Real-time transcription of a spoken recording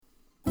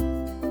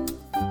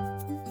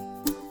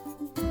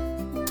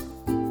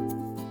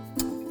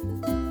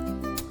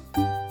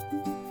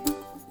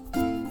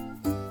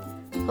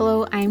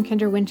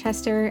Kendra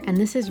Winchester, and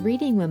this is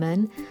Reading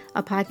Women,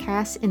 a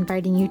podcast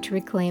inviting you to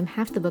reclaim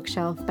half the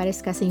bookshelf by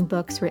discussing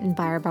books written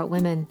by or about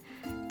women.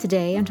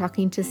 Today, I'm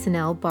talking to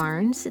Sanelle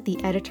Barnes,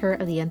 the editor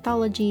of the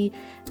anthology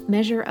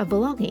Measure of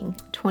Belonging,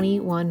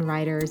 21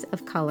 Writers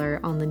of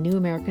Color on the New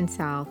American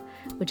South,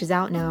 which is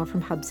out now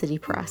from Hub City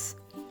Press.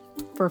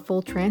 For a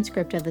full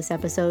transcript of this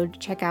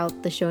episode, check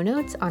out the show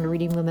notes on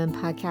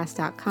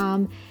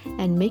readingwomenpodcast.com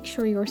and make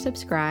sure you're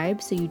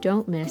subscribed so you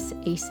don't miss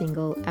a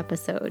single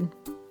episode.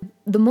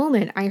 The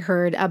moment I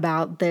heard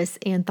about this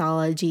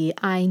anthology,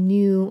 I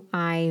knew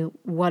I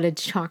wanted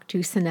to talk to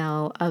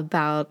Sanelle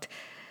about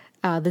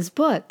this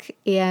book.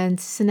 And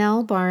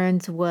Sanelle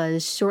Barnes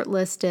was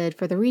shortlisted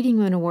for the Reading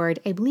Women Award,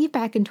 I believe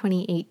back in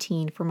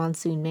 2018 for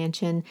Monsoon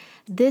Mansion.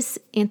 This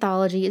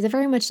anthology is a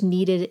very much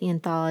needed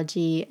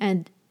anthology,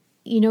 and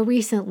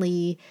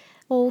recently,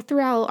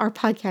 throughout our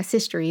podcast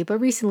history, but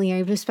recently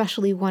I've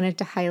especially wanted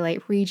to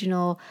highlight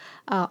regional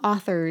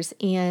authors,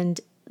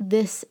 and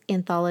this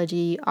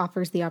anthology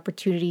offers the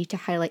opportunity to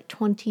highlight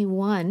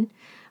 21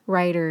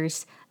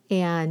 writers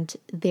and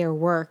their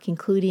work,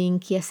 including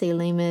Kiese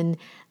Laymon,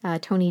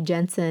 Toni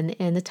Jensen,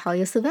 and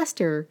Natalia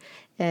Sylvester,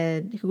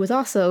 who was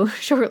also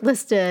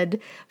shortlisted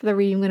for the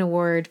Reading Women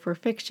Award for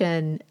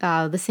fiction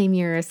the same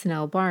year as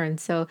Sanelle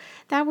Barnes. So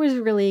that was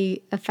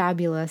really a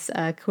fabulous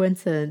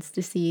coincidence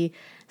to see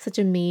such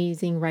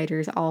amazing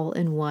writers all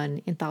in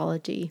one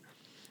anthology.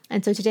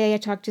 And so today I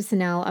talked to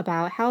Sanelle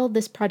about how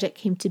this project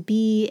came to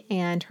be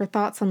and her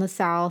thoughts on the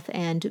South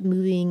and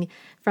moving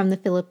from the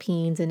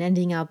Philippines and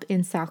ending up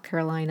in South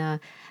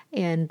Carolina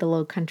and the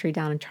Low Country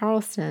down in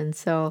Charleston.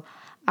 So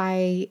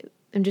I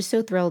am just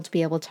so thrilled to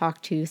be able to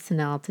talk to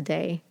Sanelle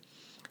today.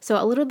 So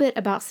a little bit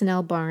about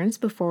Sanelle Barnes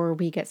before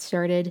we get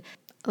started.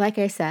 Like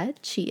I said,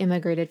 she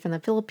immigrated from the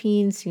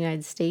Philippines to the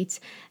United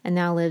States and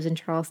now lives in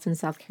Charleston,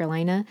 South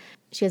Carolina.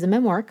 She has a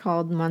memoir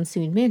called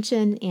Monsoon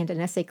Mansion and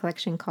an essay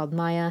collection called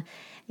Maya,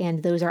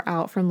 and those are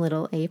out from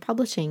Little A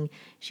Publishing.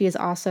 She has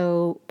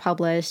also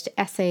published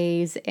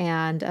essays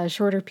and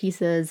shorter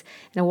pieces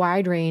in a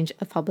wide range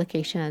of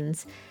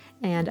publications.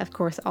 And of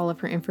course, all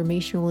of her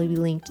information will be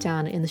linked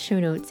down in the show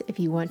notes if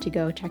you want to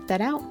go check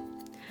that out.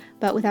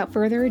 But without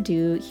further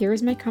ado, here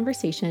is my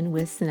conversation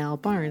with Sanelle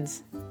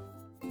Barnes.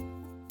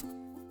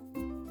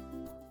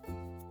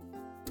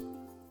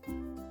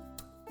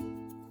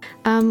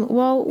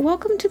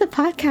 Welcome to the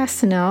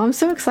podcast, Sanelle. I'm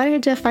so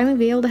excited to finally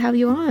be able to have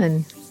you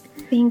on.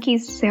 Thank you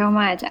so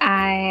much.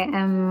 I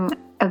am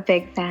a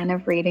big fan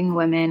of Reading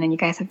Women, and you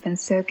guys have been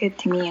so good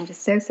to me and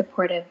just so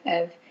supportive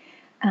of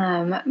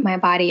my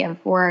body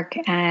of work.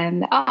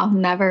 And I'll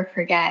never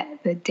forget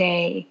the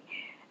day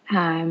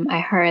I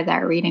heard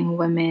that Reading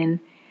Women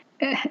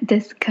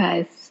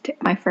discussed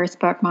my first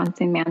book,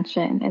 Monsoon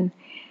Mansion. And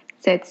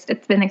so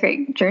it's been a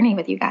great journey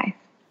with you guys.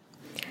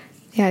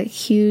 Yeah,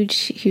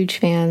 huge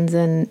fans.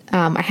 And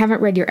I haven't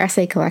read your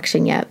essay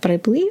collection yet, but I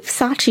believe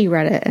Sachi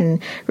read it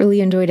and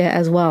really enjoyed it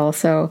as well.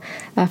 So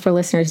for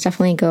listeners,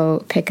 definitely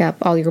go pick up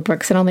all your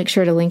books, and I'll make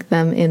sure to link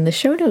them in the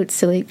show notes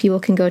so that people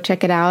can go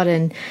check it out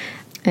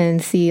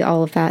and see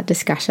all of that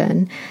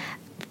discussion.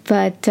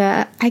 But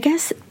I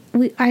guess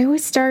I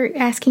always start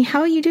asking, how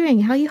are you doing?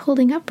 How are you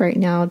holding up right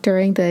now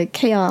during the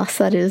chaos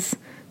that is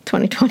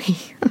 2020?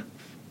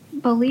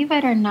 Believe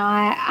it or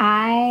not,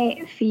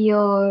 I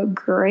feel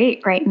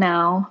great right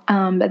now,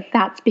 but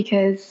that's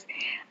because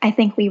I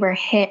think we were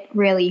hit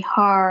really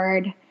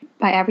hard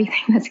by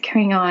everything that's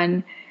going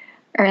on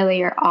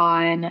earlier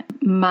on.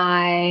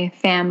 My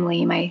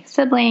family, my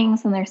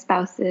siblings and their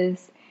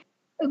spouses,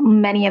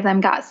 many of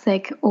them got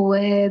sick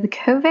with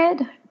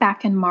COVID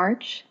back in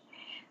March,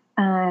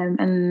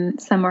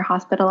 and some were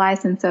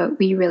hospitalized, and so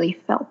we really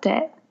felt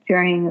it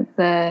during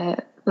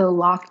the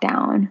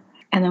lockdown.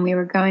 And then we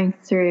were going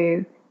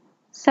through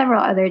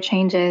several other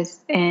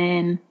changes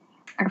in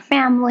our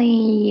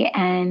family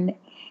and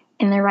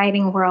in the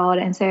writing world.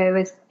 And so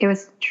it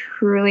was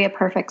truly a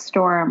perfect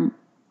storm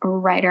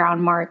right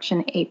around March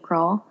and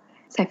April.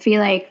 So I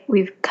feel like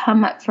we've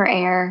come up for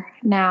air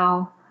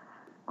now.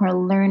 We're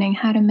learning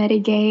how to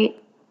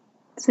mitigate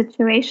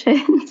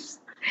situations.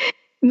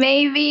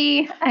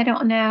 Maybe, I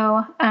don't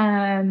know.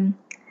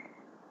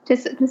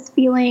 Just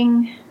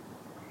feeling,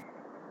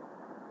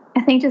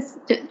 I think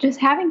just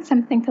having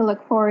something to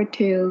look forward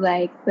to,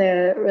 like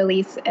the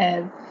release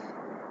of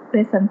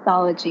this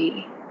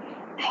anthology,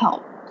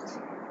 helps.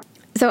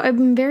 So I've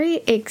been very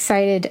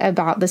excited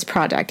about this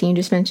project. And you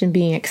just mentioned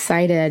being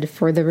excited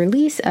for the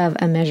release of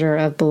A Measure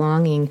of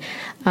Belonging.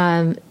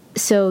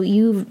 So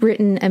you've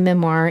written a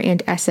memoir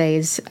and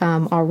essays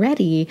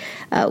already.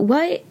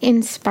 What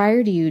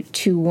inspired you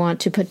to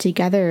want to put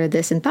together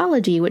this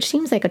anthology, which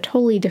seems like a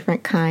totally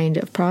different kind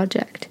of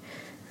project?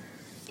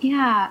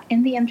 Yeah,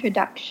 in the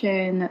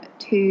introduction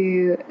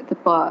to the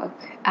book,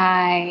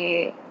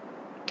 I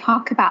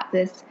talk about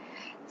this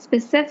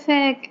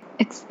specific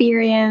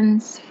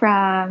experience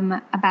from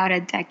about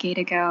a decade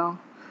ago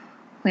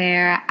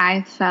where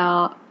I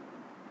felt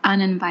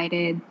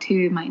uninvited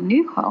to my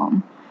new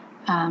home,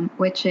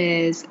 which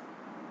is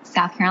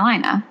South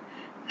Carolina.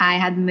 I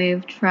had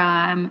moved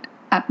from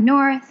up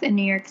north in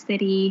New York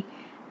City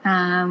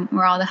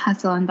where all the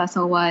hustle and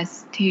bustle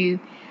was, to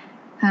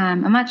a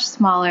much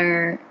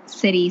smaller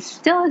city,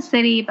 still a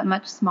city, but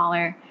much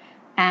smaller,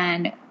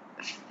 and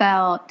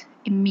felt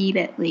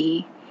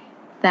immediately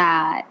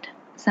that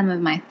some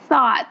of my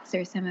thoughts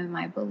or some of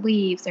my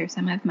beliefs or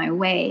some of my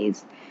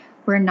ways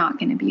were not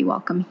going to be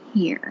welcome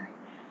here.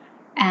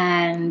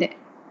 And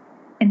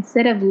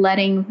instead of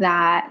letting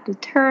that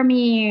deter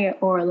me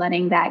or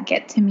letting that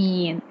get to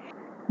me and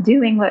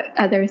doing what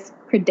others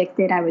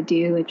predicted I would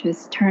do, which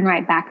was turn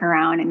right back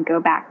around and go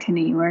back to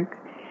New York,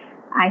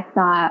 I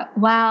thought,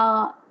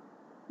 well,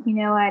 you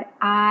know what?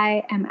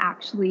 I am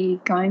actually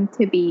going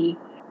to be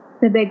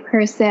the big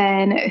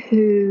person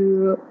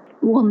who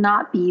will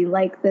not be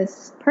like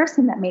this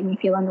person that made me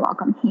feel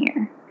unwelcome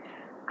here.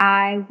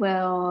 I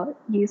will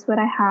use what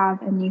I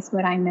have and use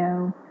what I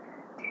know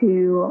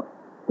to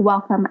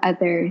welcome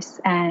others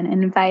and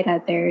invite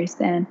others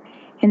and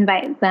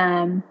invite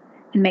them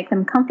and make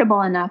them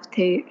comfortable enough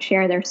to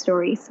share their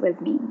stories with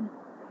me.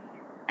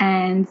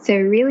 And so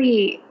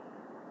really,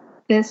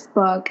 this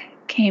book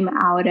came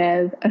out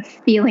of a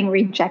feeling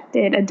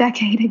rejected a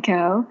decade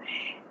ago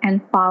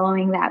and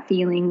following that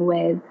feeling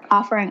with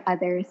offering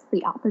others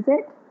the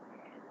opposite,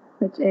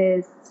 which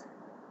is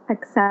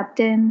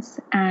acceptance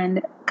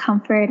and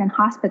comfort and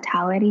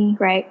hospitality,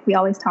 right? We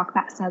always talk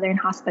about Southern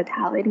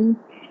hospitality.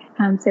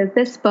 So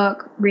this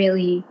book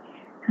really,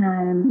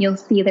 you'll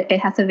see that it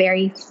has a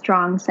very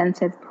strong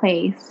sense of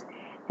place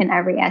in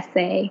every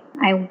essay.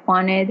 I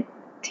wanted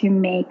to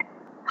make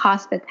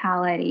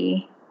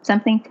hospitality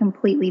something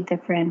completely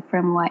different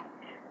from what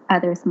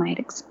others might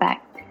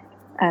expect,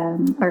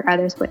 or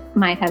others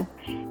might have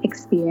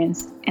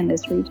experienced in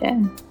this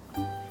region.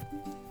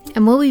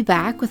 And we'll be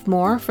back with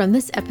more from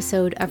this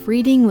episode of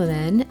Reading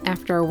Women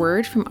after a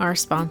word from our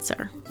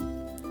sponsor.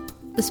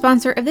 The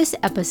sponsor of this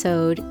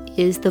episode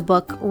is the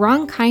book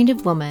Wrong Kind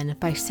of Woman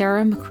by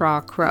Sarah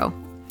McCraw Crow.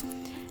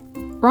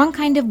 Wrong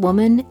Kind of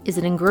Woman is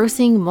an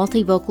engrossing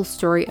multivocal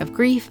story of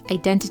grief,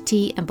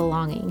 identity, and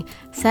belonging,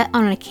 set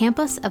on a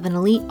campus of an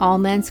elite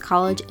all-men's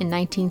college in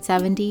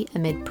 1970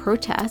 amid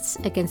protests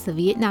against the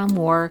Vietnam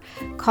War,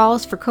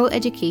 calls for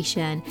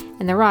co-education,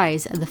 and the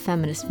rise of the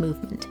feminist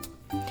movement.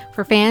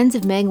 For fans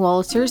of Meg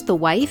Wollitzer's The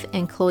Wife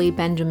and Chloe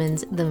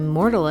Benjamin's The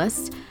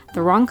Immortalist,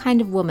 The Wrong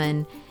Kind of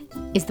Woman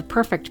is the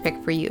perfect pick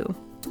for you.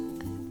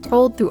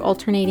 Told through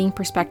alternating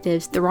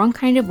perspectives, The Wrong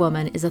Kind of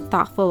Woman is a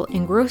thoughtful,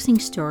 engrossing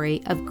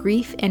story of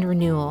grief and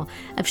renewal,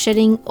 of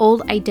shedding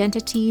old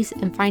identities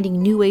and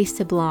finding new ways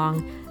to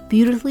belong,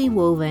 beautifully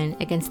woven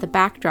against the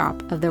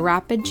backdrop of the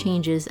rapid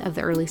changes of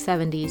the early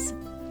 70s.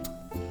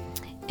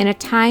 In a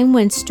time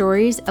when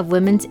stories of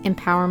women's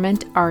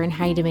empowerment are in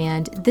high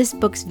demand, this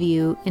book's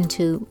view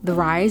into the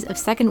rise of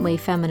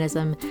second-wave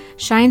feminism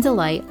shines a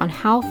light on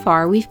how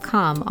far we've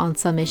come on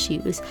some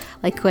issues,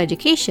 like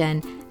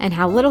coeducation, and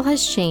how little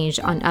has changed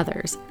on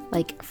others,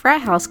 like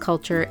frat house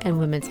culture and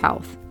women's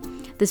health.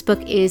 This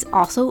book is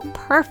also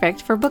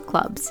perfect for book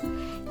clubs.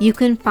 You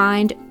can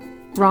find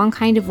Wrong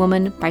Kind of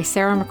Woman by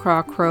Sarah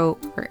McCraw Crow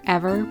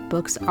wherever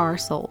books are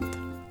sold.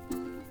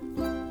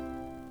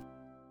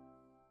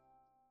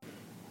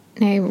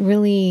 I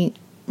really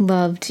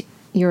loved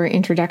your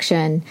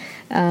introduction,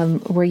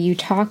 where you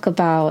talk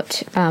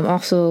about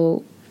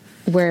also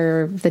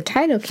where the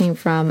title came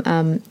from,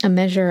 A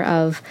Measure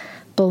of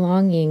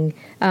Belonging.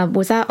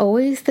 Was that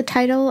always the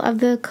title of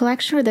the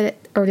collection,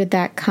 or did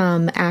that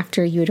come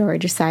after you had already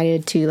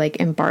decided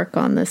to embark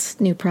on this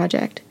new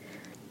project?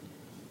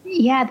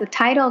 Yeah, the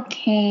title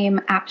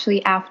came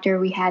actually after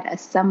we had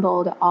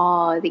assembled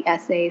all the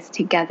essays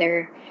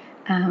together.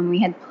 We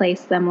had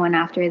placed them one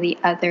after the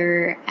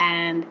other,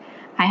 and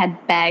I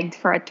had begged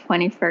for a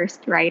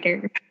 21st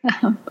writer.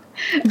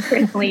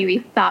 Originally, we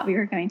thought we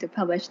were going to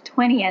publish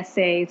 20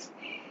 essays,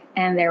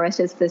 and there was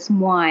just this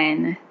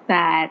one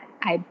that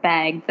I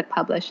begged the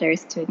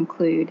publishers to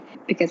include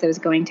because it was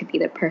going to be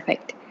the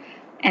perfect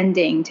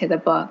ending to the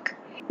book.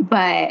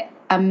 But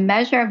A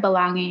Measure of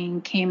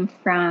Belonging came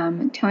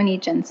from Toni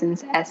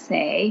Jensen's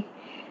essay,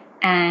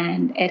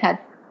 and it had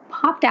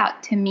popped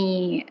out to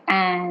me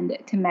and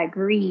to Meg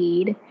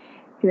Reed,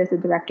 who is the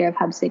director of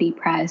Hub City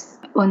Press,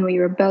 when we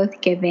were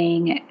both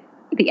giving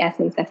the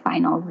essays a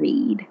final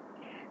read.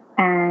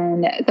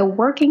 And the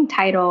working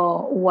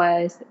title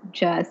was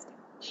just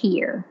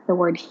here, the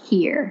word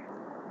here,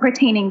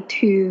 pertaining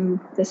to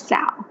the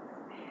South,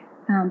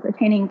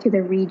 pertaining to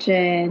the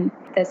region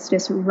that's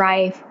just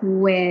rife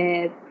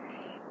with,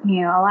 a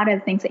lot of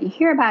the things that you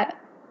hear about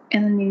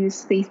in the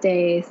news these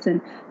days, and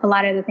a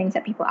lot of the things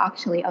that people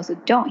actually also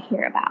don't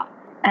hear about.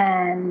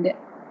 And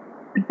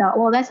we thought,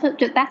 well, that's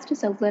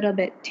just a little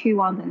bit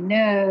too on the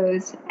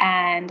nose,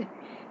 and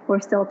we're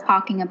still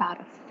talking about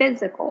a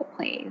physical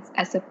place,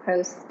 as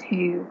opposed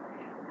to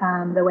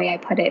the way I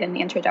put it in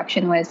the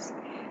introduction was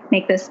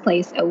make this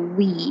place a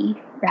we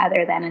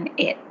rather than an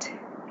it.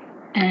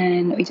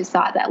 And we just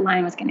thought that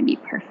line was going to be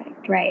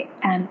perfect, right?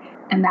 And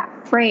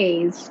that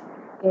phrase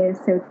is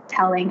so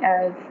telling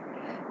of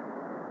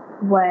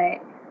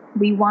what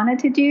we wanted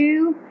to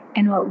do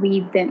and what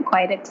we didn't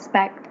quite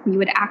expect we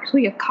would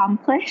actually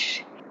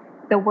accomplish.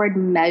 the word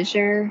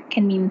measure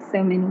can mean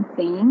so many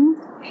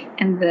things.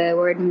 And the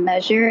word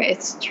measure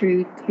is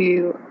true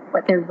to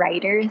what the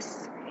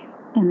writers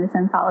in this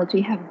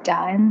anthology have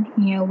done.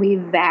 We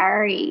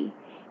vary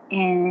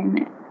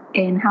in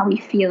how we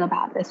feel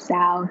about the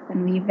South,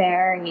 and we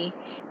vary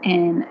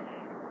in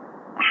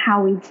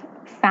how we've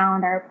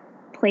found our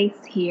place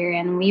here,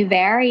 and we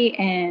vary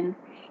in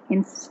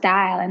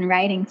style and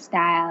writing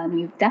style, and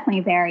we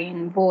definitely vary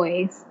in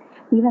voice.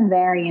 We even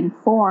vary in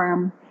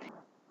form.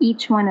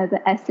 Each one of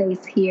the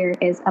essays here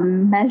is a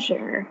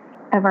measure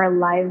of our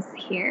lives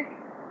here,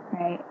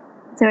 right?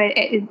 So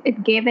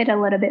it gave it a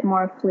little bit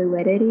more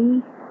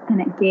fluidity,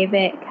 and it gave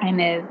it kind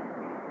of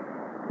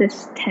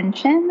this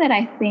tension that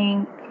I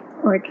think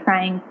we're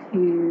trying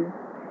to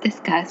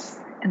discuss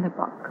in the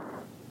book.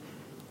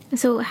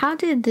 So how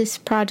did this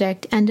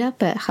project end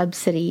up at Hub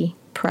City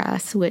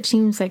Press, which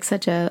seems like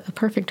such a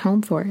perfect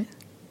home for it?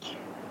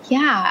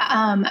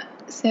 Yeah,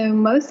 so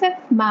most of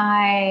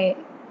my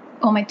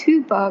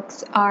two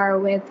books are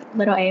with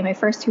Little A. My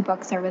first two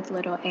books are with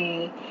Little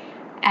A,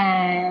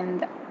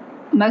 and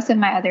most of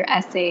my other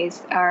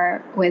essays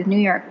are with New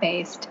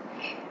York-based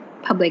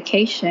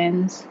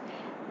publications.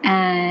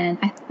 And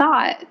I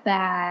thought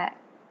that,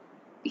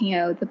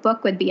 the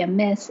book would be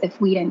amiss if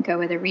we didn't go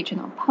with a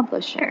regional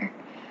publisher.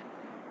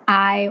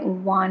 I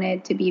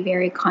wanted to be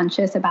very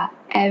conscious about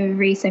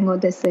every single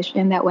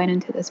decision that went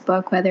into this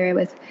book, whether it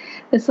was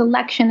the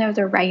selection of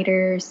the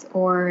writers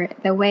or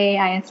the way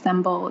I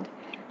assembled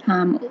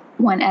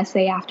one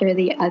essay after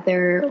the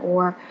other,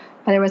 or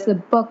whether it was the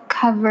book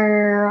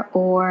cover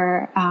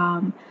or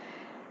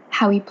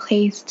how we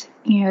placed,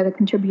 the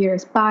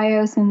contributors'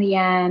 bios in the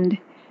end,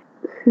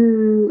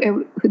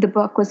 who the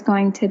book was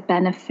going to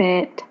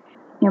benefit.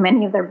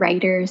 Many of the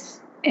writers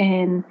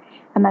in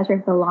A Measure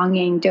of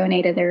Belonging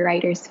donated their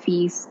writers'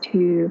 fees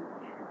to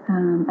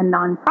a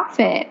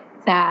nonprofit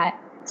that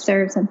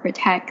serves and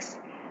protects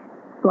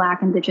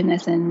Black,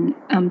 Indigenous, and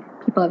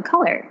people of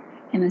color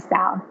in the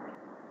South.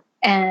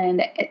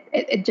 And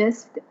it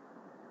just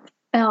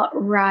felt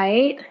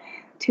right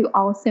to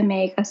also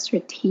make a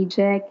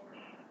strategic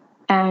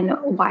and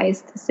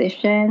wise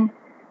decision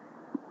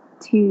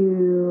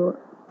to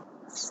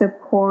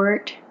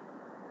support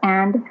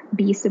and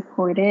be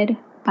supported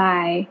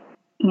by,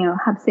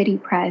 Hub City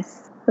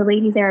Press. The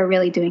ladies there are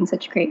really doing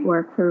such great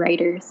work for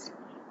writers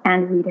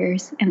and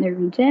readers in the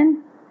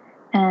region.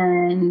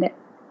 And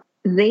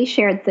they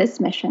shared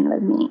this mission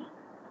with me.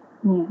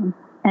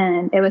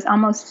 And it was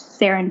almost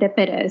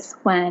serendipitous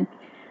when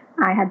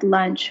I had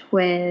lunch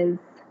with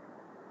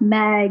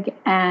Meg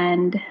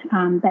and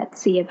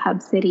Betsy of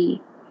Hub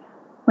City.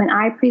 When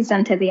I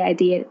presented the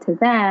idea to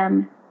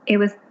them, it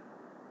was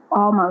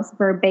almost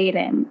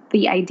verbatim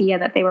the idea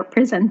that they were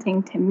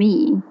presenting to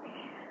me.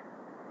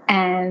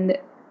 And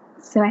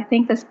so I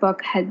think this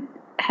book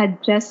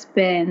had just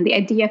been, the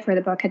idea for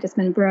the book had just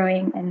been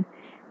brewing in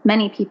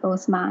many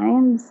people's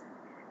minds.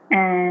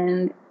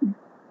 And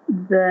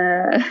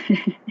the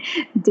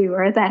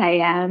doer that I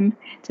am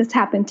just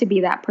happened to be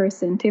that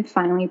person to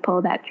finally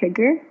pull that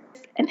trigger.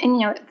 And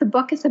the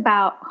book is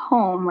about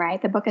home,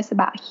 right? The book is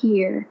about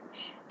here.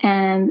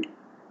 And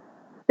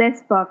this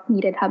book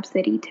needed Hub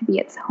City to be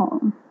its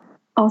home.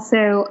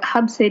 Also,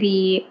 Hub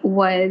City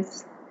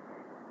was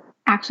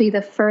actually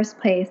the first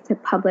place to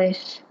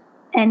publish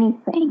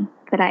anything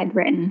that I'd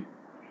written.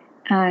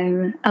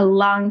 A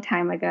long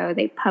time ago,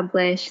 they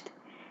published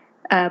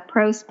a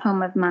prose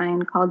poem of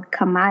mine called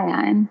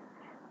Kamayan,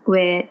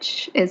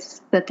 which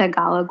is the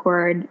Tagalog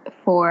word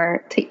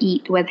for to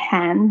eat with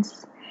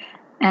hands.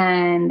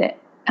 And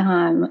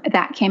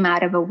that came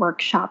out of a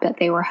workshop that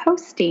they were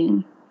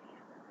hosting.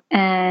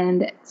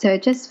 And so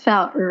it just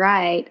felt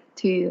right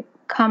to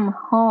come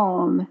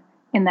home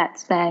in that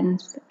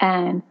sense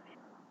and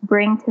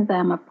bring to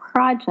them a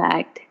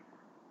project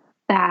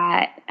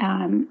that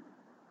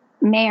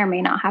may or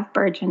may not have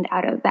burgeoned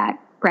out of that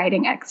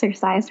writing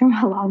exercise from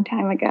a long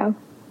time ago.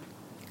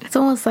 It's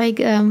almost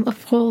like a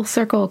full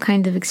circle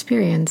kind of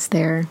experience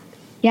there.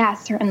 Yeah,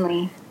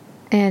 certainly.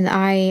 And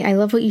I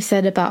love what you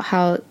said about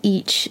how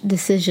each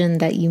decision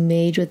that you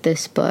made with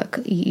this book,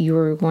 you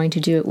were going to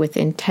do it with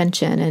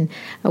intention and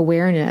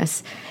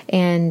awareness.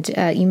 And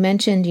you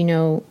mentioned,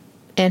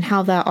 and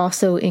how that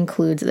also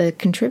includes the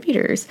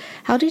contributors.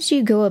 How did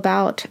you go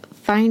about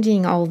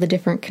finding all the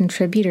different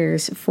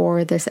contributors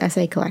for this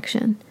essay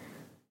collection?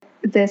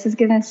 This is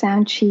going to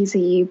sound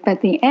cheesy, but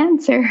the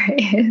answer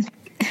is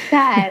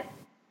that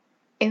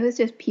it was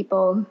just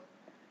people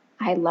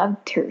I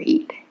loved to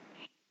read.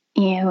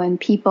 And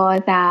people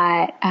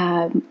that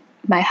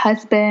my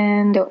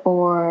husband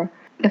or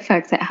the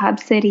folks at Hub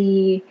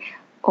City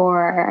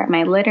or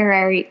my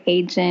literary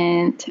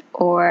agent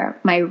or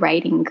my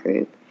writing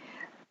group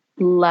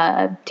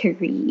loved to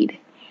read.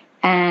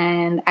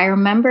 And I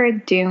remember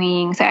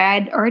so I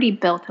had already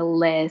built a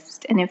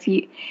list. And if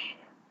you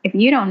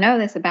don't know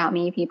this about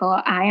me, people,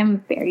 I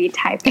am very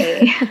type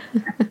A.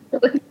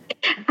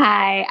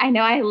 I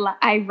know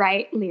I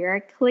write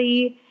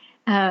lyrically,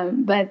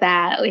 but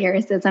that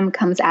lyricism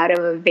comes out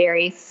of a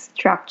very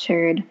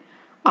structured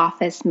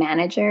office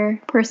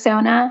manager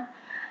persona.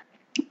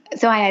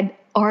 So I had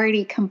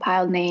already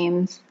compiled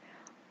names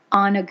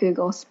on a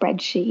Google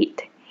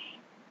spreadsheet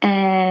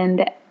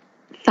and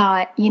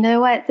thought, you know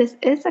what, this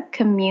is a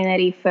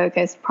community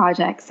focused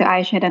project, so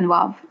I should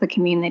involve the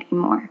community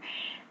more.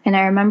 And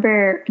I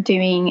remember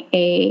doing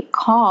a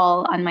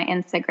call on my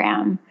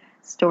Instagram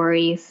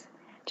stories,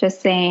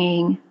 just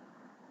saying,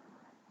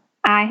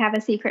 I have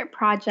a secret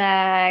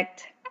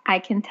project. I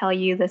can tell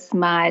you this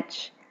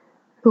much.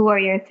 Who are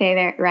your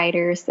favorite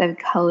writers of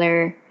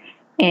color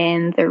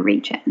in the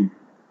region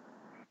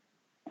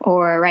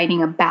or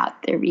writing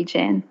about the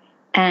region?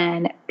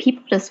 And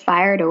people just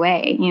fired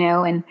away,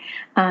 and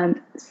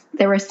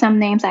there were some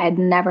names I had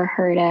never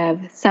heard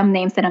of, some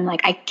names that I'm like,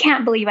 I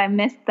can't believe I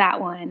missed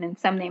that one. And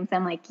some names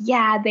I'm like,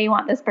 yeah, they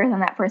want this person.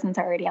 That person's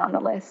already on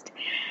the list.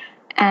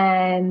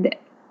 And,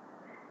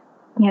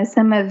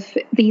 some of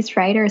these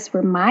writers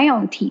were my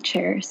own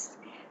teachers.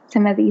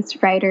 Some of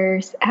these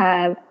writers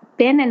have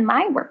been in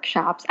my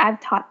workshops.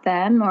 I've taught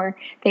them or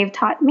they've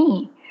taught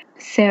me.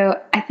 So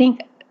I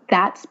think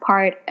that's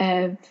part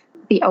of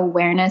the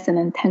awareness and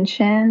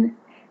intention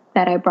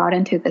that I brought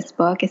into this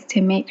book, is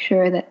to make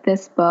sure that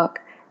this book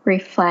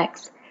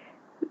reflects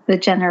the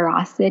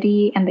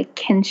generosity and the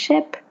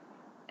kinship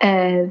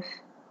of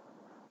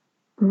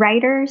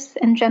writers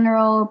in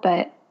general,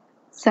 but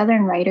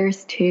Southern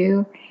writers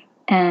too,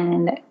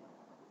 and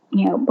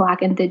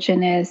Black,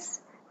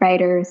 Indigenous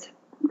writers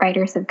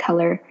of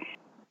color.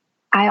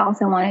 I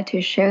also wanted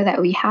to show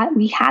that we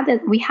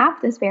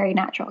have this very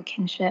natural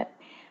kinship,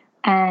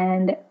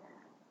 and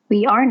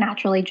we are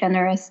naturally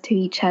generous to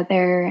each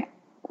other,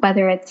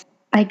 whether it's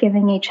by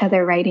giving each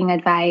other writing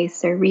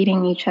advice or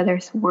reading each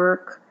other's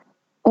work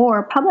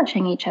or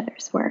publishing each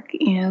other's work.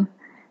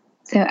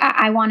 So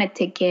I wanted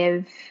to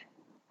give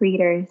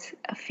readers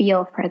a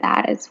feel for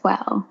that as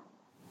well.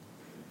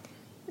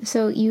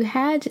 So you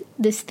had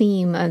this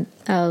theme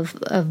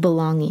of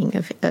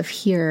belonging, of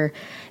here,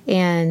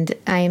 and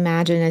I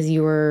imagine as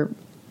you were,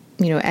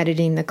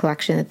 editing the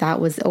collection,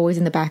 that was always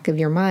in the back of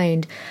your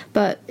mind.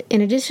 But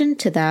in addition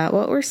to that,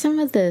 what were some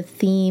of the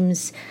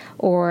themes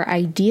or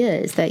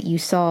ideas that you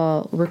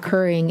saw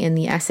recurring in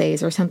the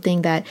essays, or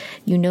something that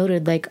you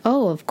noted like,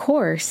 oh, of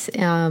course,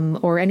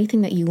 or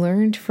anything that you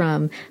learned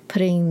from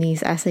putting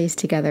these essays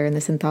together in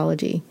this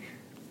anthology?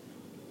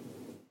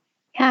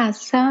 Yeah,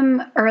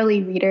 some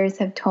early readers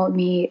have told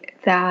me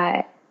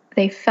that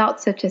they felt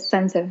such a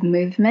sense of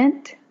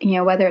movement,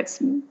 whether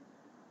it's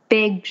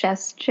big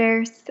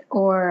gestures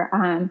or,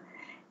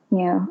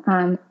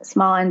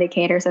 small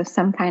indicators of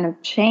some kind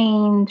of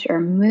change or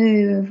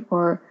move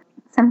or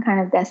some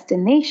kind of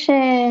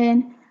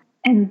destination.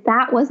 And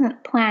that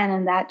wasn't planned,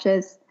 and that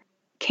just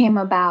came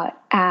about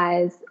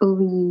as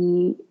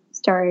we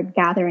started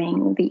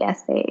gathering the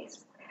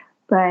essays.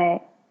 But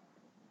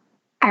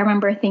I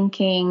remember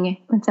thinking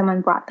when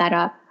someone brought that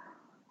up,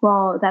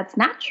 well, that's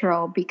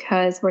natural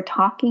because we're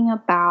talking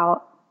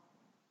about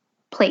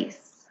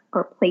place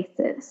or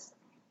places.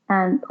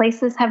 And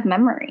places have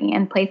memory,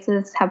 and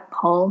places have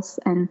pulse,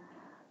 and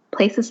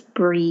places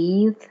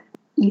breathe.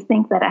 You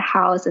think that a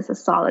house is a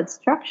solid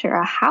structure.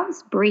 A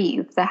house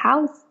breathes, a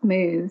house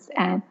moves,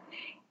 and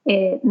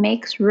it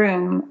makes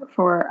room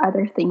for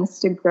other things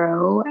to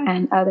grow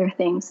and other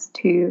things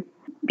to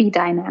be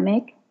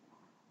dynamic.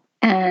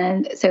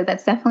 And so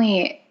that's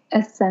definitely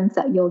a sense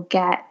that you'll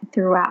get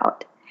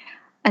throughout.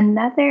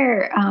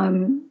 Another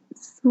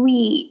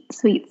sweet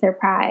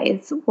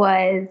surprise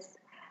was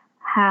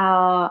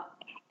how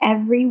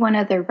every one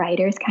of the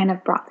writers kind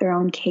of brought their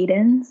own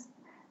cadence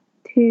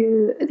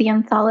to the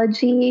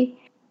anthology.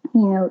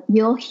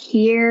 You'll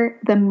hear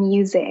the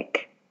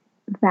music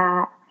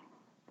that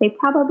they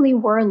probably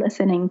were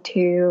listening to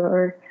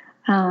or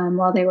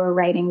while they were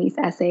writing these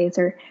essays,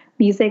 or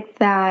music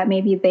that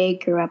maybe they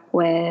grew up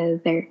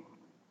with, or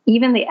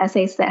even the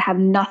essays that have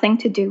nothing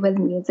to do with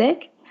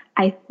music.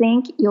 I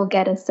think you'll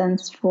get a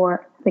sense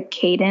for the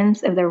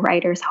cadence of the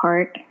writer's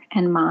heart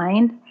and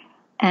mind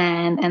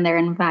and their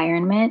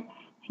environment.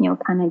 And you'll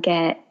kind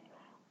of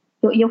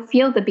you'll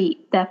feel the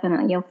beat,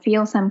 definitely. You'll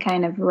feel some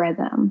kind of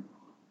rhythm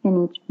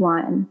in each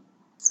one.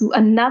 So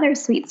another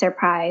sweet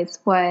surprise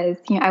was,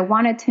 I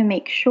wanted to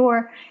make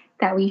sure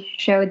that we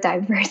showed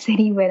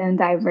diversity within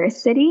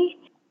diversity,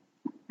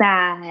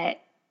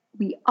 that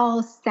we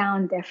all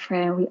sound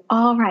different, we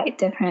all write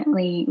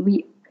differently,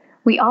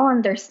 we all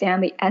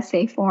understand the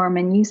essay form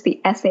and use the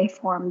essay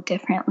form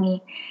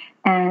differently,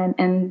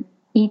 and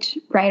each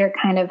writer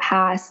kind of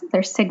has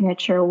their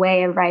signature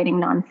way of writing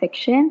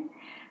nonfiction.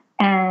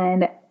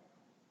 And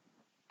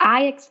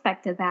I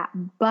expected that,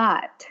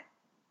 but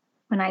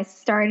when I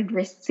started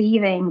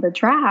receiving the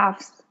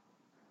drafts,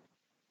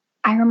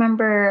 I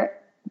remember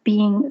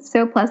being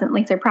so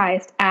pleasantly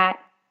surprised at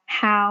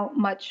how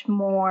much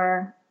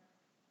more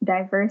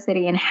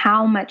diversity and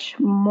how much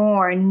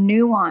more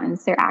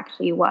nuance there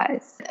actually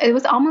was. It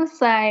was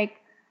almost like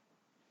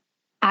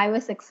I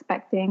was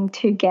expecting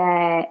to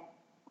get,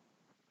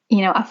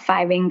 a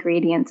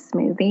 5-ingredient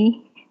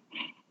smoothie,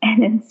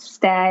 and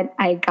instead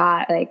I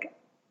got like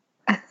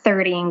a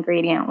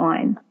 30-ingredient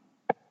one.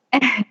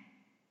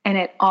 And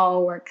it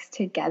all works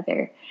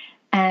together.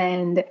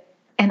 And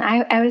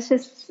I was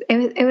just,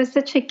 it was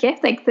such a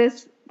gift. Like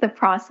the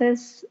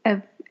process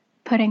of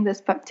putting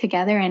this book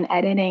together and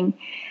editing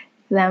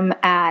them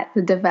at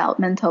the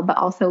developmental, but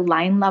also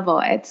line level,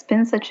 it's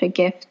been such a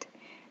gift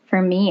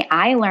for me.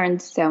 I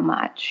learned so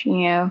much,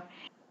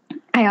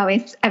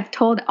 I've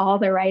told all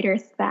the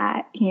writers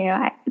that,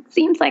 it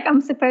seems like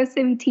I'm supposed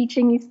to be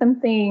teaching you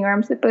something, or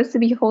I'm supposed to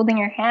be holding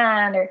your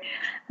hand, or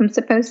I'm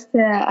supposed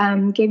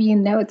to give you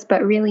notes,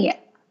 but really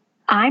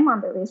I'm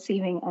on the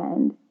receiving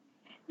end.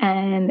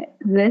 And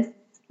this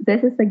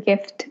is a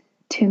gift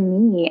to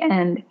me.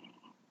 And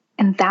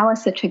that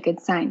was such a good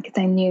sign, because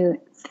I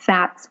knew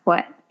that's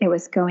what it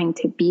was going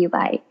to be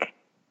like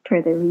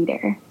for the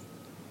reader.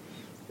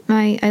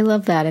 I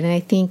love that. And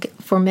I think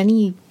for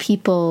many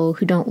people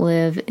who don't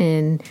live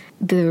in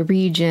the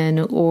region,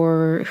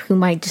 or who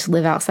might just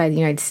live outside the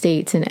United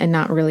States and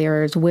not really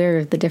are as aware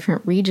of the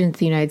different regions of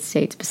the United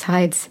States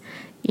besides,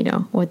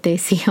 what they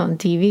see on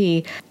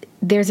TV,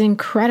 there's an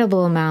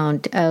incredible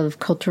amount of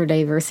cultural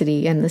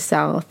diversity in the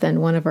South. And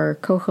one of our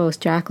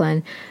co-hosts,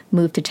 Jacqueline,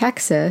 moved to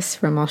Texas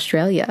from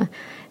Australia.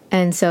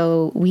 And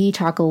so we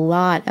talk a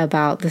lot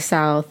about the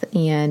South.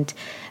 And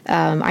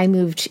I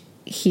moved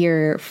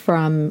here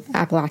from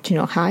Appalachian,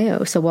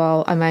 Ohio. So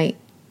while I might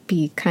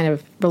be kind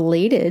of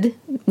related,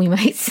 we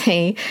might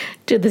say,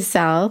 to the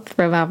South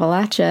from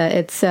Appalachia,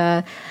 it's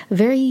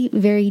very,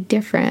 very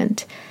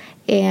different.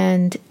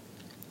 And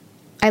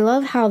I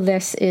love how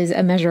this is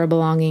a measure of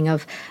belonging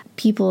of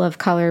people of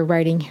color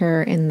writing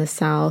here in the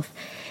South.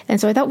 And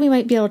so I thought we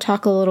might be able to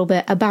talk a little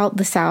bit about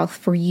the South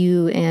for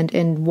you,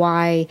 and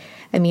why.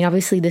 I mean,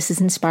 obviously this is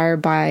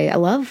inspired by a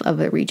love of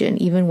a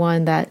region, even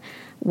one that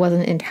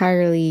wasn't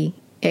entirely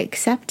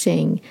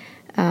accepting.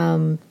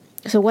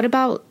 So what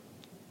about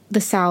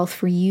the South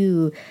for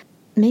you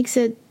makes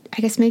it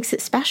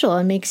special,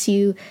 and makes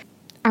you,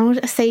 I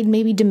want to say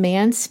maybe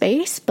demand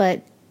space,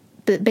 but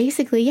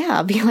basically,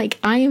 yeah, be like,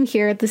 I am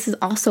here. This is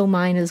also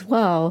mine as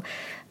well.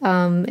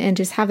 And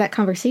just have that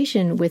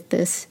conversation with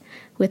this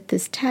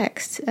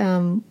text,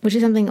 which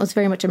is something that was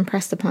very much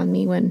impressed upon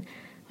me when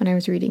I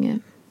was reading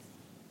it.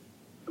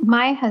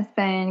 My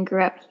husband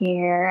grew up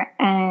here,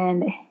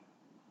 and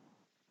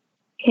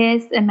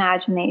his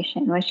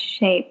imagination was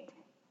shaped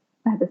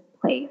by this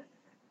place.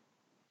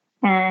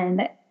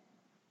 And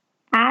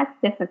as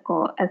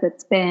difficult as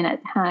it's been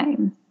at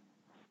times,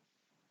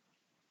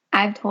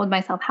 I've told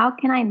myself, how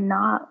can I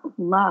not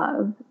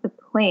love the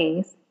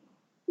place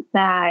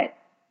that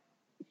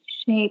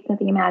shaped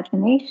the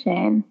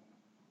imagination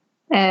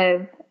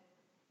of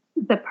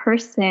the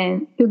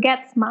person who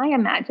gets my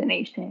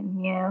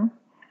imagination,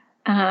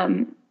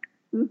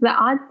 The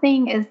odd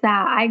thing is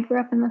that I grew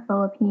up in the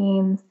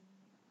Philippines,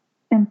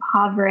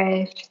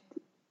 impoverished,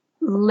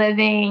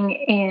 living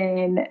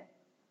in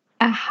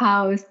a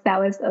house that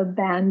was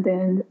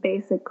abandoned,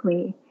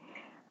 basically.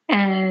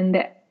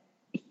 And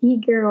he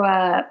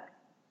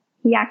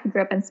actually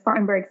grew up in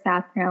Spartanburg,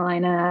 South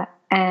Carolina,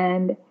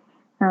 and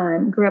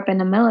grew up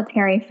in a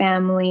military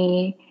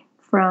family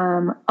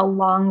from a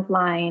long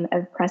line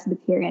of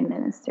Presbyterian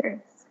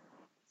ministers.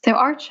 So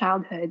our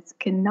childhoods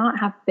could not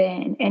have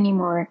been any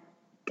more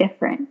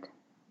different.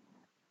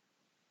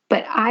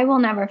 But I will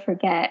never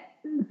forget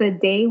the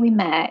day we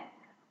met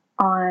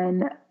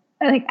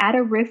at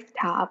a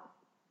rooftop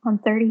on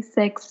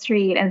 36th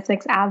Street and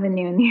 6th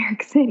Avenue in New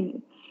York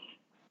City,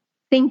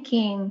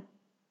 thinking,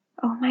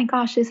 oh my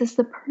gosh, this is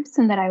the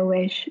person that I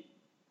wish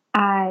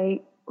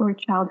I were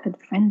childhood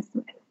friends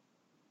with.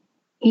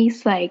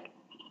 He's like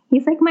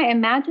my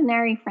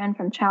imaginary friend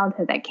from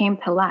childhood that came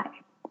to life.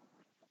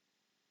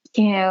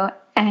 And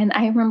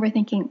I remember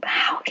thinking,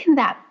 how can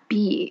that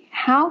be?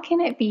 How can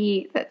it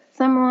be that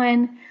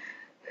someone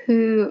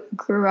who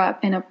grew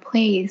up in a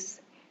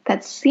place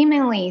that's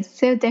seemingly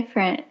so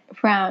different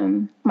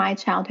from my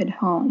childhood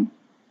home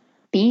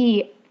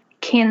be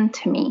kin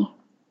to me?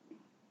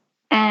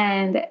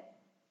 And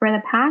for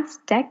the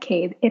past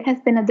decade, it has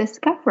been a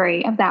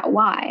discovery of that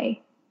why.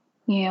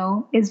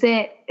 Is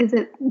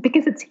it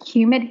because it's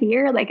humid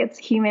here, like it's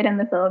humid in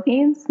the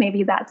Philippines?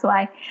 Maybe that's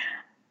why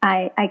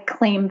I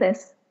claim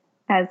this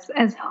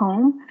as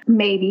home.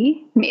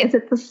 Maybe. Is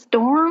it the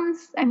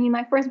storms? I mean,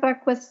 my first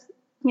book was,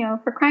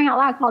 for crying out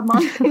loud, called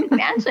Monsoon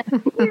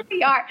Mansion. Here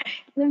we are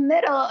in the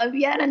middle of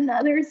yet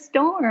another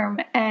storm.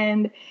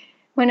 And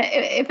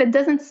if it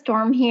doesn't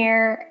storm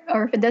here,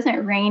 or if it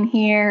doesn't rain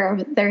here,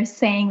 or they're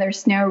saying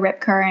there's no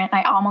rip current,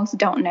 I almost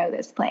don't know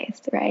this place,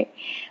 right?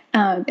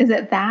 Is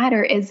it that,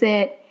 or is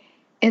it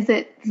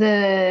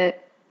the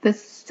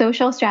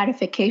social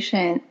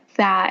stratification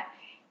that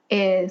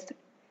is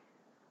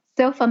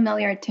so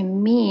familiar to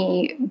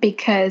me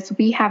because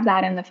we have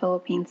that in the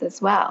Philippines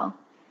as well?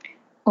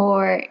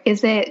 Or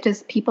is it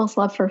just people's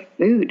love for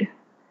food?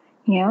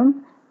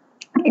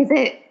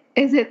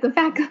 Is it the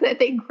fact that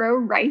they grow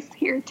rice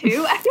here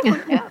too? I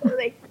don't know.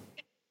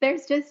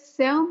 There's just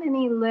so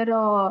many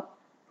little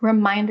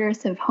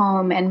reminders of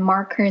home and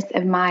markers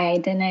of my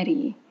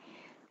identity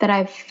that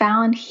I've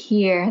found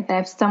here, that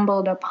I've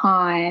stumbled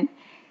upon,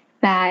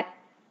 that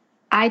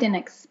I didn't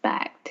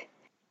expect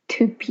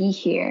to be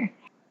here.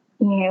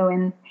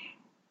 and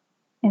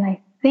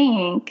I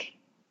think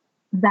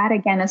that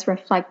again is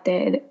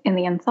reflected in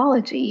the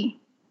anthology.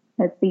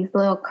 It's these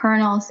little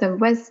kernels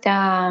of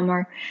wisdom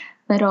or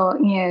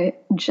little,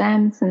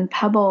 gems and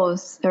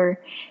pebbles, or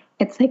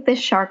it's like the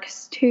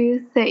shark's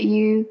tooth that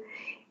you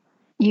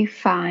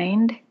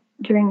find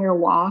during your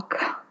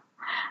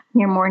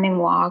morning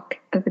walk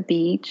at the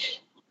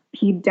beach.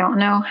 You don't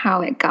know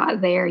how it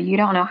got there. You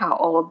don't know how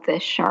old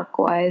this shark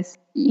was.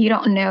 You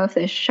don't know if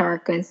this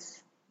shark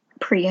was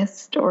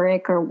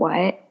prehistoric or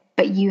what,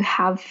 but you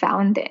have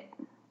found it.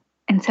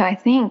 And so I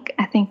think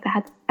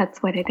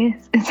that's what it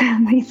is. It's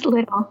these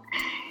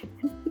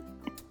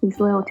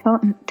little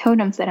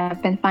totems that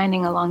I've been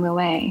finding along the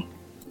way.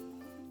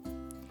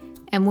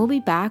 And we'll be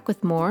back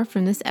with more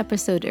from this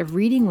episode of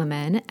Reading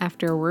Women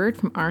after a word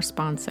from our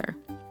sponsor.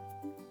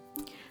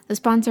 The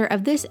sponsor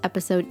of this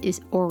episode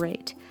is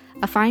Aurate,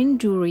 a fine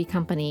jewelry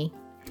company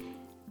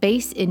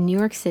based in New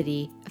York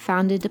City,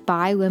 founded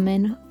by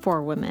women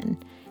for women.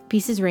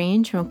 Pieces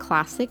range from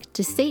classic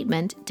to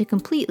statement to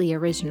completely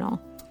original.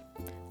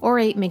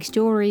 Aurate makes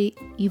jewelry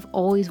you've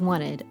always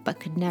wanted but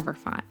could never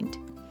find.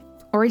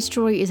 Aurate's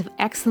jewelry is of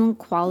excellent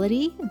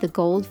quality. The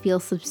gold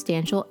feels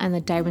substantial and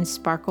the diamonds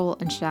sparkle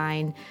and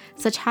shine.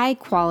 Such high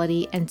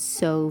quality and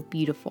so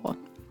beautiful.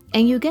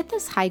 And you get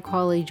this high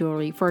quality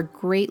jewelry for a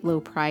great low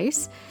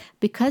price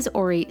because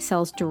Aurate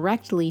sells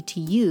directly to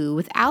you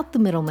without the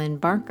middleman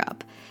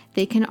markup.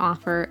 They can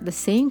offer the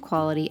same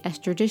quality as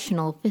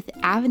traditional Fifth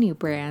Avenue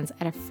brands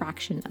at a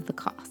fraction of the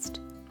cost.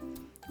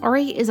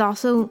 Aurate is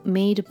also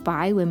made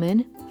by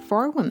women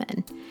for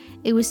women.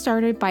 It was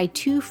started by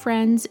two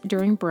friends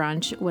during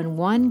brunch when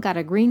one got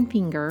a green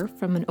finger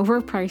from an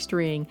overpriced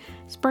ring,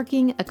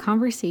 sparking a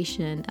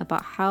conversation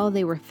about how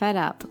they were fed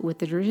up with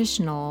the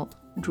traditional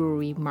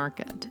jewelry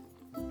market.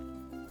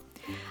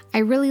 I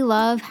really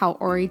love how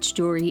Aurate's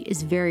jewelry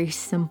is very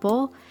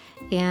simple,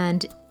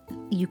 and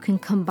you can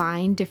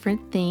combine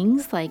different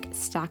things like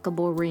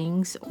stackable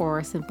rings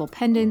or simple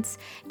pendants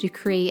to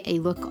create a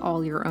look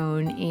all your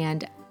own.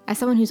 And as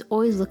someone who's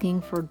always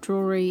looking for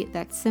jewelry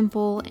that's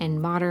simple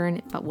and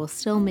modern but will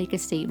still make a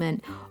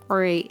statement,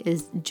 Aurate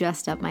is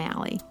just up my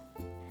alley.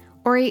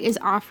 Aurate is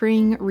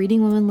offering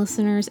Reading Women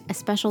listeners a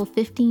special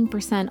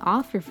 15%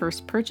 off your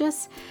first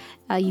purchase.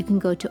 You can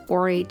go to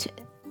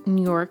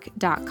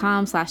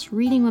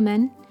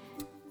auratenewyork.com/readingwomen.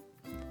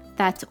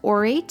 That's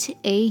Aurate,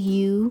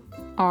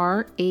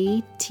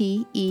 AURATE,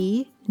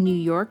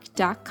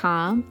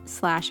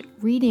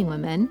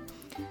 newyork.com/readingwomen.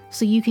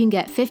 So you can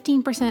get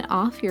 15%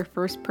 off your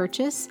first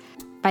purchase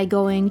by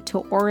going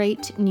to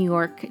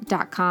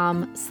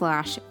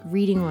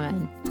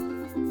auratenewyork.com/readingwomen.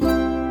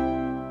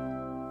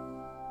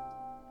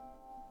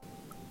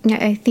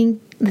 I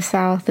think the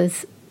South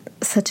is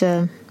such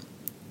a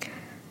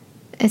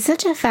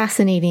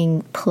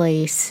fascinating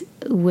place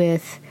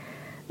with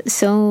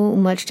so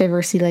much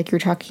diversity like you're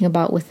talking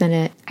about within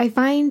it. I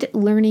find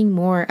learning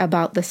more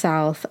about the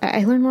South.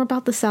 I learn more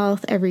about the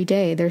South every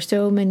day. There's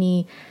so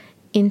many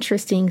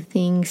interesting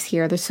things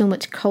here. There's so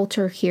much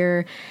culture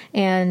here,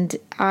 and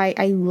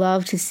I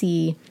love to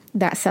see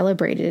that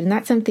celebrated. And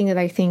that's something that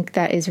I think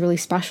that is really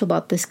special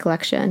about this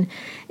collection,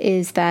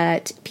 is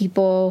that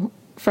people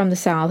from the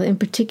South, in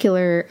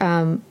particular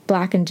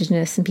Black,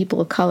 Indigenous, and people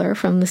of color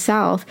from the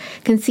South,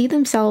 can see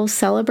themselves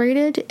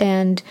celebrated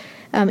and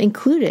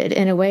included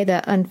in a way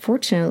that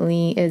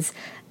unfortunately is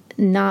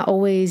not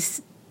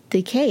always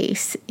the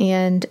case.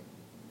 And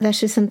that's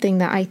just something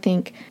that I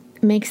think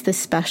makes this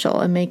special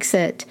and makes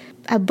it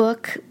a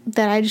book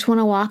that I just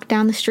want to walk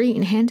down the street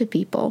and hand to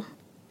people.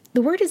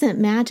 The word isn't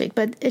magic,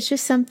 but it's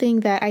just something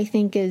that I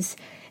think is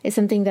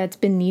something that's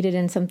been needed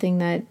and something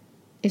that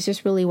is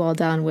just really well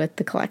done with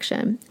the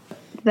collection.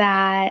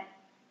 That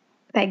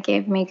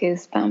gave me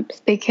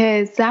goosebumps,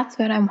 because that's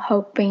what I'm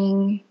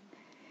hoping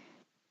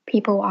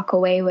people walk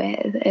away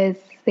with, is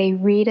they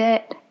read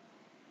it,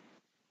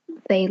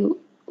 they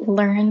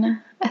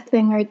learn a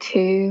thing or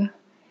two,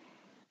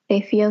 they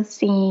feel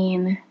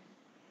seen,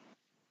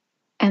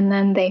 and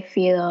then they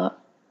feel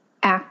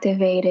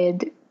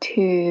activated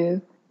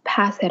to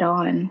pass it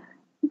on.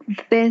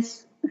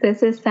 This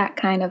is that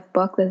kind of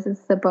book. This is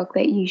the book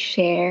that you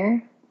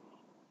share.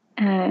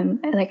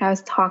 Like I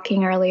was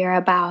talking earlier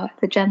about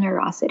the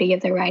generosity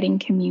of the writing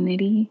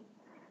community.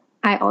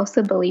 I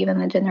also believe in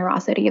the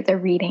generosity of the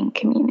reading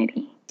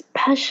community.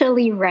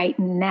 Especially right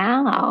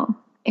now,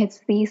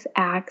 it's these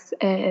acts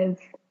of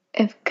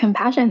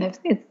compassion. It's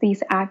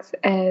these acts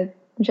of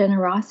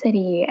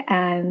generosity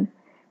and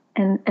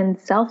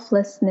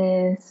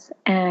selflessness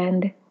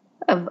and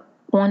of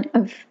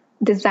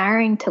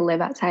desiring to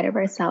live outside of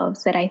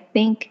ourselves that I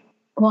think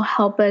will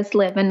help us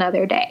live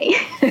another day.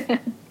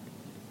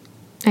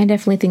 I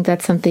definitely think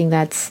that's something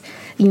that's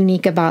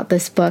unique about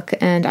this book,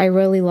 and I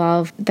really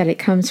love that it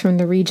comes from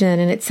the region,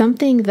 and it's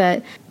something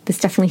that this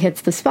definitely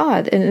hits the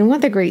spot. And one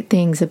of the great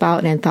things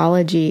about an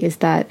anthology is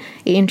that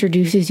it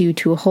introduces you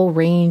to a whole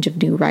range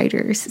of new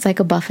writers. It's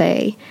like a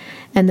buffet.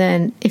 And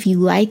then if you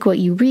like what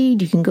you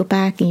read, you can go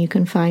back and you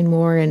can find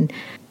more, and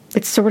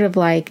it's sort of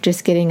like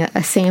just getting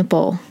a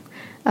sample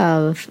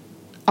of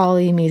all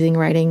the amazing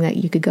writing that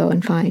you could go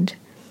and find.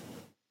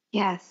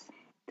 Yes,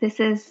 this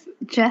is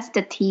just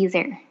a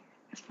teaser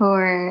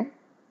for,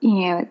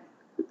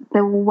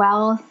 the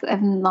wealth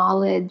of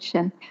knowledge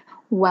and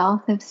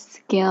wealth of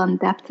skill and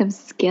depth of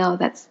skill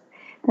that's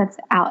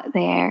out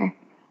there.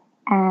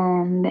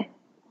 And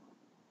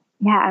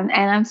yeah, and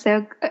I'm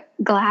so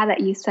glad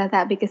that you said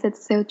that, because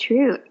it's so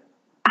true.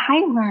 I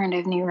learned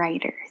of new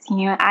writers.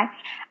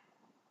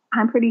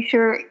 I'm pretty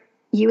sure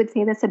you would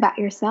say this about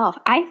yourself.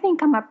 I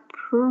think I'm a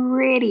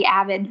pretty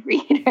avid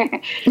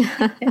reader.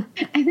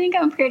 I think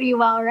I'm pretty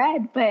well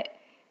read, but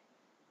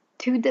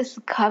to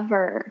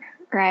discover,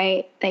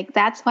 right? Like,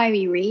 that's why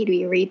we read.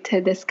 We read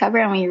to discover,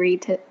 and we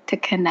read to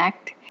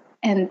connect.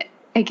 And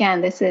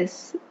again,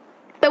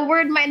 the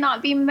word might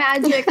not be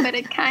magic, but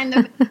it kind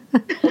of,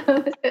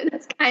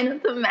 that's kind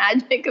of the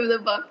magic of the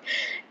book,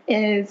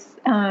 is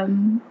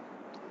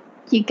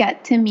you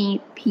get to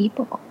meet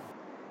people.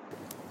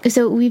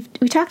 So we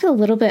talked a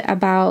little bit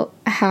about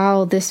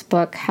how this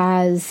book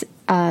has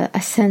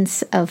a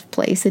sense of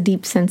place, a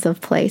deep sense of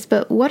place.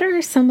 But what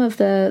are some of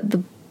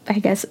the I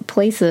guess,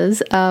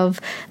 places of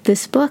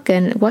this book,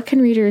 and what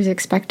can readers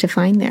expect to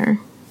find there?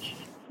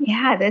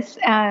 Yeah, this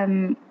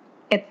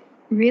it's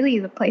really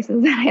the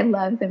places that I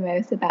love the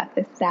most about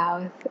the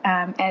South.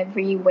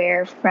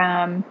 Everywhere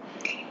from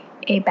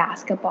a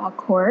basketball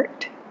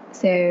court.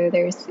 So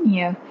there's,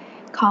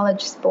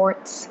 college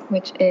sports,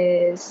 which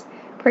is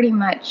pretty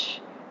much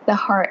the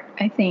heart,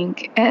 I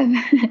think, of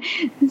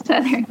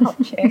Southern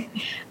culture.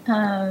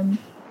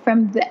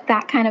 From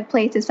that kind of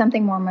place to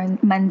something more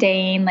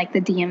mundane, like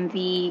the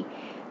DMV.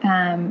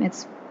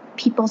 It's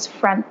people's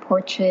front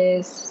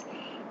porches.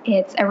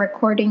 It's a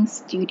recording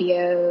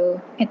studio.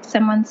 It's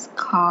someone's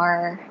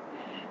car.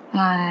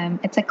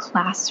 It's a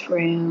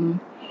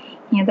classroom.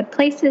 The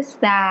places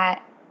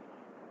that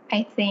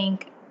I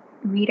think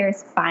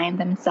readers find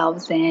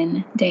themselves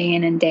in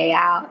and day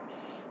out.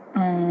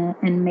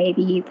 And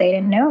maybe they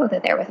didn't know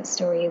that there was a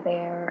story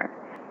there.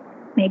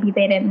 Maybe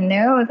they didn't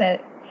know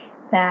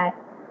that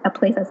a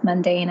place as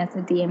mundane as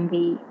the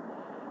DMV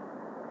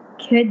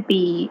could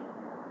be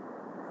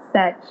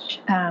such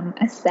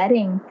a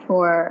setting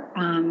for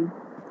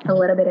a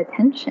little bit of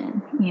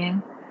tension.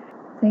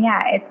 So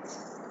yeah,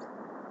 it's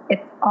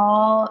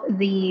all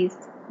these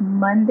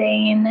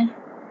mundane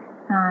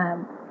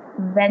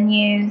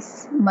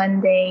venues,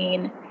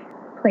 mundane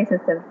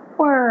places of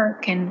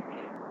work and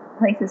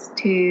places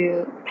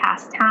to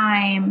pass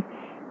time,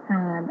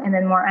 and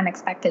then more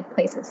unexpected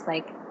places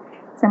like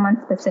someone's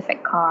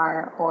specific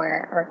car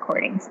or a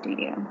recording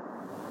studio.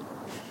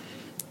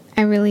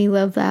 I really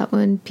love that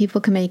when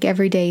people can make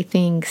everyday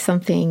things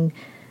something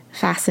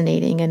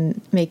fascinating and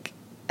make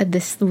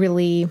this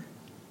really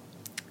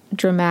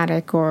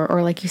dramatic or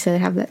like you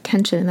said, have that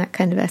tension in that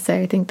kind of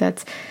essay. I think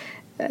that's,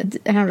 I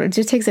don't know, it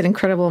just takes an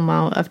incredible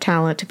amount of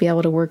talent to be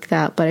able to work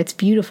that, but it's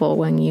beautiful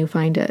when you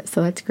find it.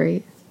 So that's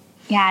great.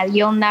 Yeah,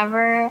 you'll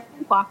never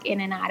walk in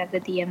and out of the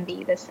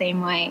DMV the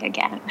same way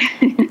again.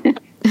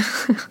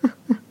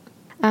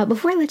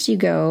 Before I let you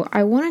go,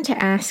 I wanted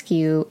to ask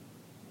you,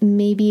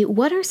 maybe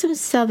what are some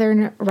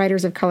Southern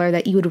writers of color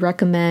that you would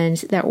recommend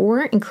that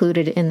weren't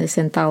included in this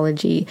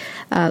anthology,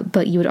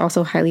 but you would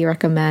also highly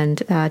recommend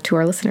to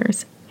our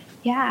listeners?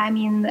 Yeah, I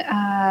mean,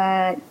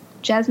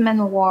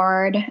 Jesmyn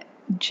Ward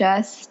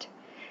just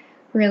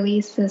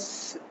released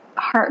this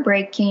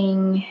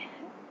heartbreaking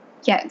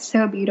yet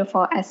so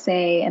beautiful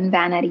essay in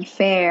Vanity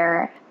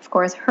Fair. Of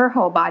course, her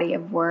whole body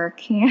of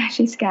work,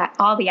 she's got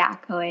all the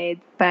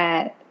accolades,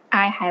 but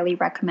I highly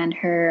recommend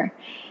her.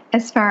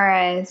 As far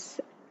as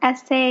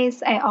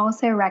essays, I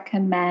also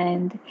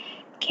recommend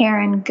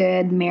Karen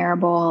Good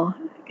Marable,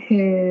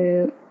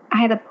 who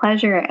I had the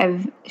pleasure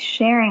of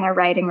sharing a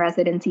writing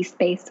residency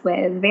space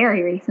with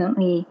very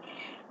recently.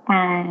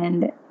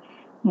 And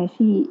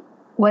she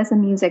was a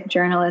music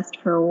journalist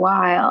for a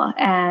while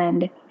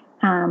and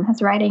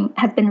has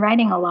been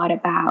writing a lot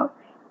about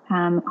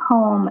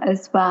home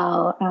as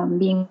well,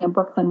 being a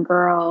Brooklyn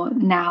girl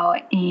now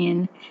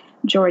in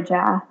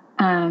Georgia.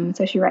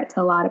 So she writes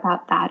a lot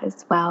about that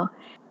as well.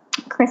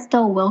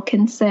 Crystal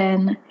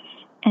Wilkinson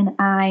and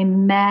I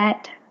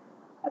met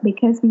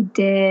because we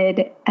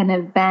did an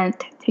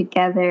event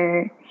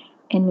together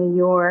in New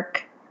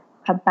York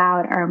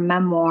about our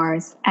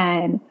memoirs.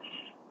 And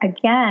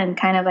again,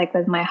 kind of like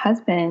with my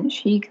husband,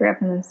 she grew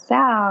up in the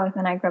South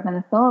and I grew up in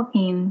the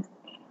Philippines.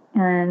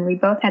 And we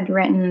both had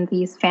written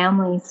these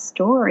family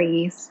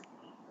stories.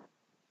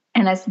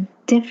 And as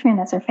different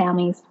as our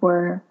families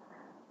were,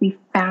 we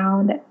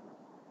found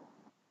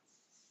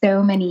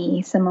so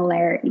many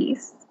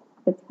similarities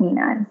between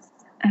us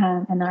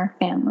and our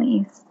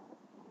families.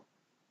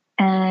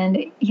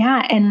 And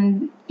yeah,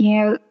 and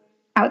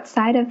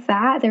outside of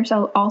that, there's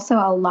also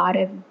a lot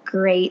of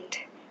great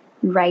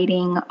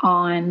writing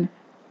on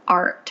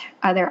art,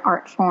 other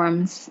art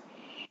forms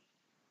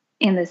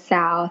in the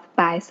South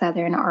by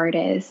Southern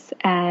artists,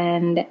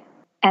 and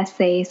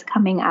essays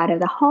coming out of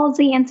the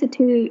Halsey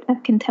Institute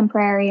of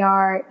Contemporary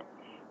Art.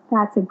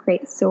 That's a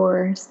great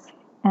source.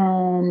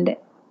 And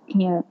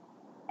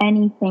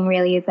anything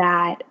really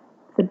that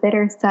The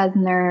Bitter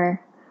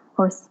Southerner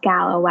or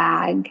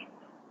Scalawag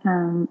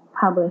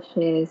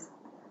publishes.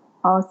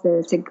 Also,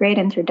 it's a great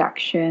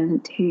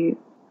introduction to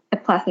a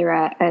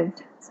plethora of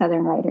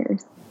Southern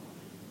writers.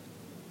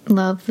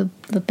 Love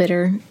the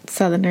Bitter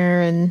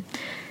Southerner, and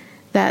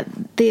that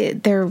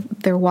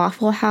their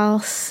Waffle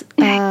House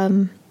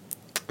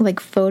like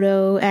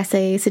photo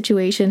essay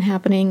situation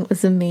happening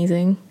was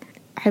amazing.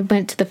 I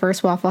went to the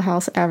first Waffle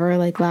House ever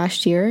like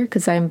last year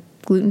because I'm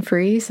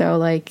gluten-free, so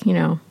like, you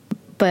know,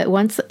 but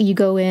once you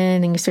go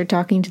in and you start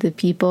talking to the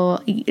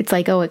people, it's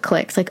like, oh, it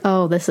clicks. Like,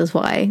 oh, this is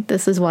why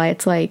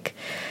it's like,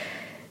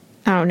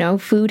 I don't know,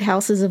 food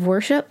houses of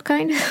worship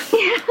kind of.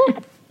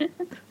 Yeah.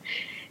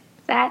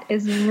 That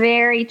is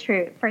very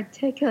true,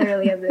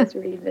 particularly of this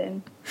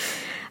region.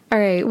 All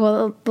right.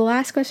 Well, the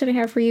last question I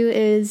have for you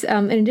is,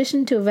 in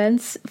addition to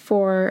events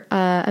for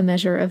A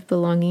Measure of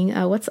Belonging,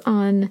 what's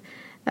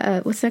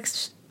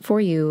next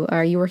for you?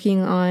 Are you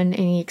working on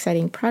any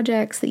exciting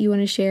projects that you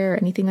want to share or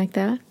anything like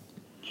that?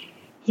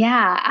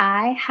 Yeah,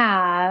 I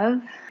have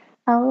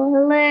a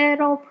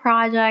little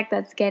project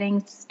that's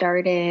getting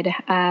started.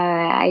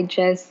 I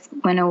just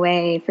went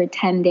away for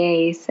 10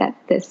 days at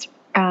this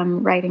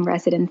writing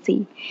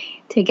residency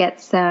to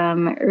get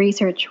some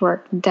research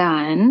work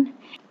done,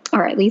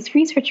 or at least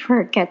research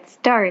work get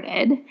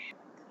started.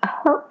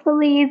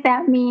 Hopefully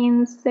that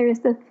means there's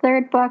a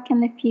third book in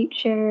the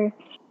future.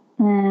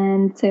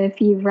 And so if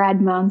you've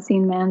read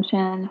Monsoon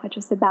Mansion, which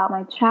is about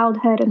my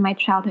childhood and my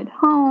childhood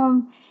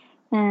home,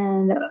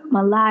 and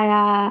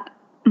Malaya,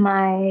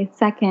 my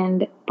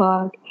second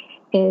book,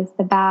 is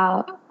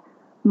about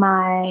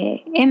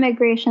my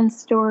immigration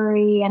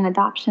story and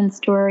adoption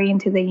story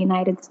into the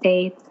United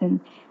States, and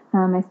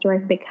my story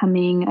of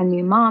becoming a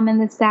new mom in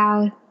the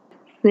South.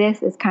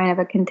 This is kind of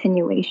a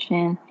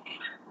continuation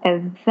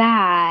of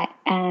that,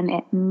 and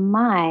it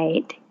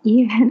might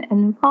even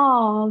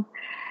involve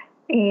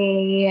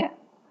a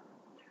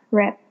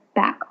trip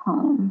back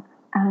home,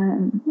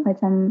 which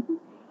I'm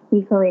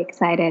equally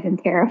excited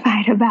and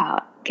terrified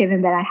about,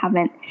 given that I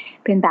haven't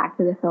been back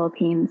to the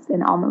Philippines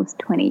in almost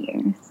 20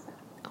 years.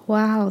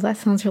 Wow, that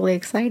sounds really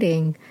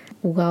exciting.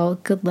 Well,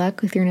 good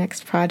luck with your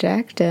next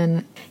project,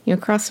 and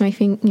cross our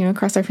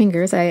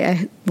fingers.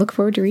 I look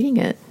forward to reading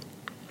it,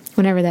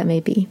 whenever that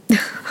may be.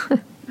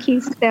 Thank you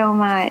so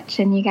much,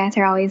 and you guys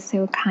are always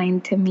so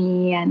kind to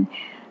me, and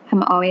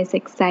I'm always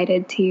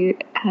excited to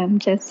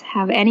just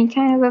have any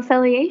kind of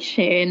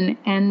affiliation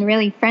and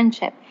really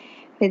friendship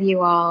with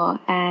you all,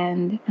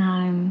 and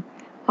I'm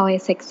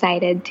always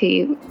excited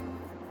to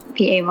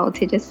be able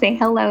to just say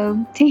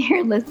hello to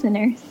your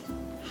listeners.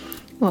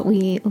 Well,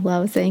 we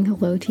love saying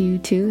hello to you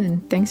too,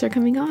 and thanks for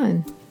coming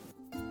on.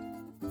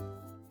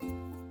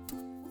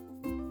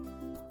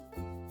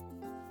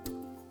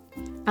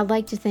 I'd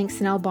like to thank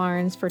Sanelle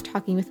Barnes for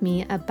talking with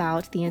me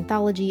about the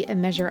anthology A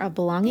Measure of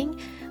Belonging,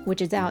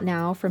 which is out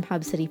now from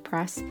Hub City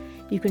Press.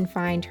 You can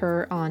find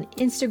her on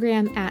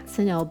Instagram at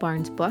Sanelle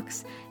Barnes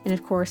Books, and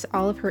of course,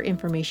 all of her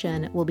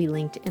information will be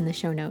linked in the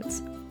show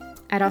notes.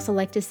 I'd also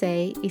like to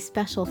say a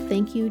special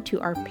thank you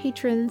to our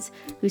patrons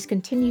whose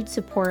continued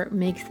support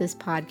makes this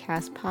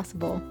podcast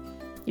possible.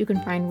 You can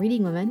find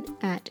Reading Women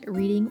at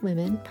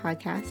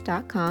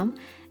readingwomenpodcast.com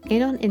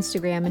and on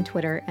Instagram and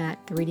Twitter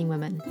at The Reading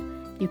Women.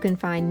 You can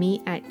find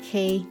me at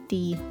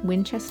KD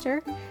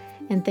Winchester,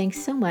 and thanks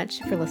so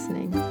much for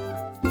listening.